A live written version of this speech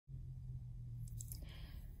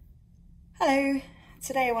Hello,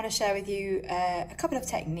 today I want to share with you a couple of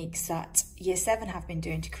techniques that Year 7 have been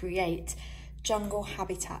doing to create jungle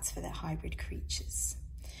habitats for their hybrid creatures.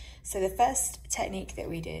 So the first technique that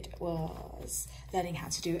we did was learning how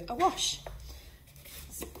to do a wash.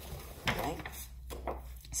 Okay.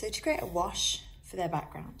 So to create a wash for their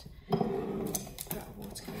background, you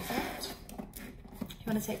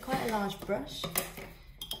want to take quite a large brush.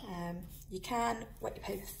 You can wet your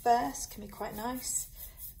paper first, can be quite nice.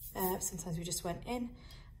 Sometimes we just went in.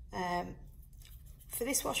 For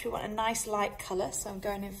this wash, we want a nice light colour, so I'm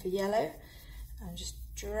going in for yellow. I'm just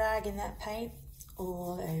dragging that paint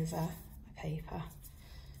all over my paper.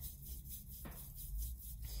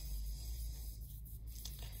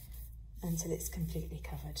 Until it's completely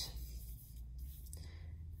covered.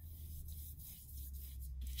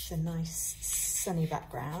 It's a nice sunny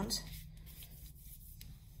background.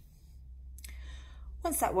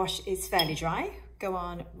 Once that wash is fairly dry, go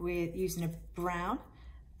on with using a brown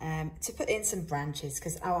to put in some branches,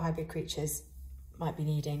 because our hybrid creatures might be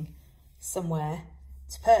needing somewhere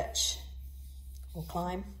to perch or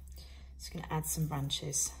climb. So I'm going to add some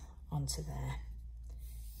branches onto there.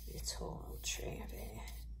 A tall old tree over here.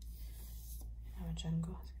 Our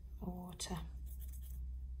jungle, water.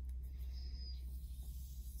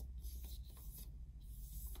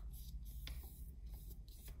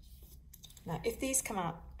 Now, if these come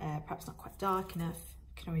out perhaps not quite dark enough,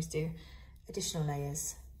 you can always do additional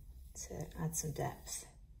layers to add some depth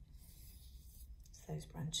to those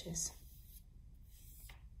branches.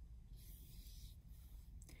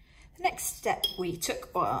 The next step we took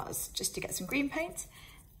was just to get some green paint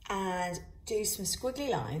and do some squiggly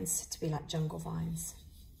lines to be like jungle vines.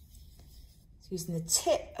 So using the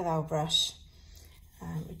tip of our brush,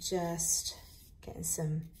 we're just getting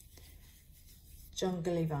some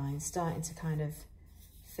jungly vines starting to kind of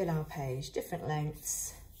fill our page, different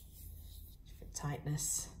lengths, different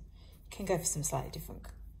tightness. You can go for some slightly different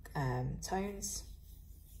tones,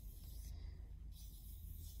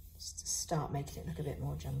 just to start making it look a bit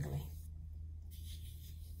more jungly.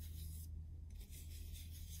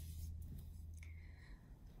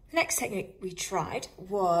 The next technique we tried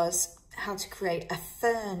was how to create a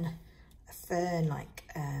fern-like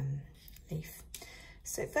leaf.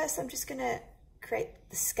 So first I'm just going to create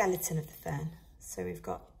the skeleton of the fern. So we've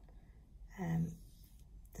got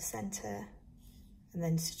the centre and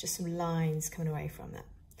then just some lines coming away from that.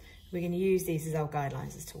 We're going to use these as our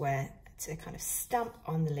guidelines as to where to kind of stamp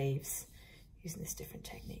on the leaves using this different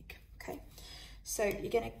technique. Okay, so you're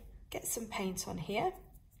going to get some paint on here,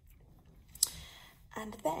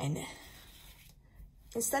 and then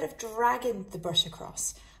instead of dragging the brush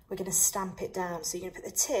across, we're going to stamp it down. So you're going to put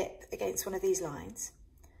the tip against one of these lines,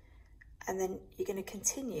 and then you're going to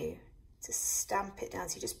continue to stamp it down.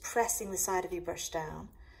 So you're just pressing the side of your brush down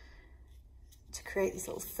to create these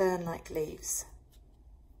little fern-like leaves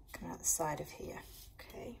coming out the side of here.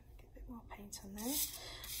 Okay, get a bit more paint on there.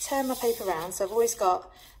 Turn my paper around, so I've always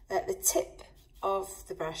got the tip of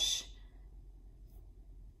the brush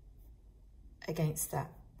against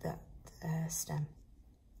that stem.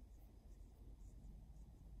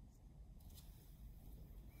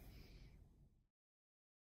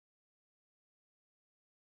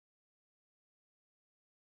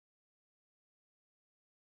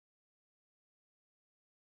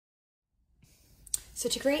 So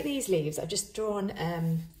to create these leaves, I've just drawn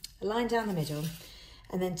a line down the middle,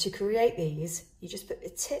 and then to create these, you just put the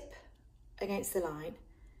tip against the line,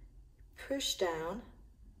 push down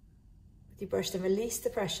with your brush, then release the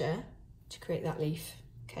pressure to create that leaf,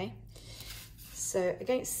 okay? So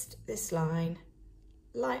against this line,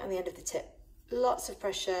 light on the end of the tip, lots of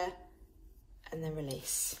pressure, and then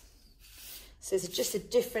release. So it's just a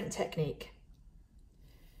different technique.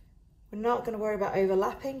 We're not going to worry about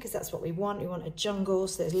overlapping because that's what we want. We want a jungle,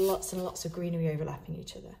 so there's lots and lots of greenery overlapping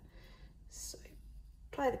each other. So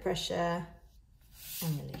apply the pressure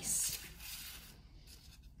and release.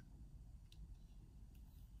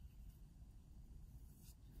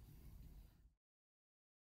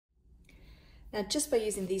 Now, just by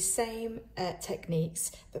using these same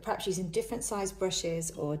techniques, but perhaps using different size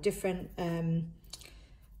brushes or different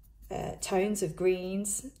tones of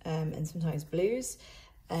greens and sometimes blues,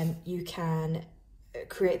 you can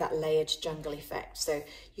create that layered jungle effect. So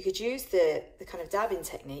you could use the kind of dabbing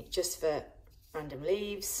technique just for random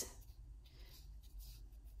leaves.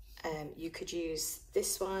 You could use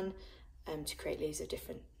this one to create leaves of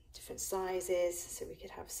different sizes. So we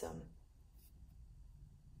could have some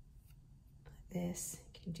like this.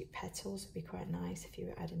 You can do petals, would be quite nice if you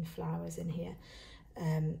were adding flowers in here.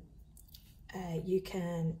 You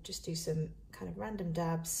can just do some kind of random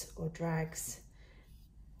dabs or drags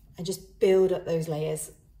and just build up those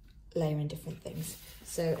layers, layering different things.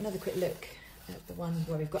 So another quick look at the one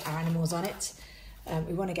where we've got our animals on it.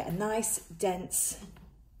 We want to get a nice, dense,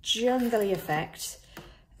 jungly effect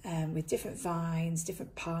with different vines,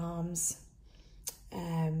 different palms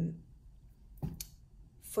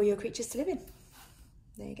for your creatures to live in.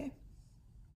 There you go.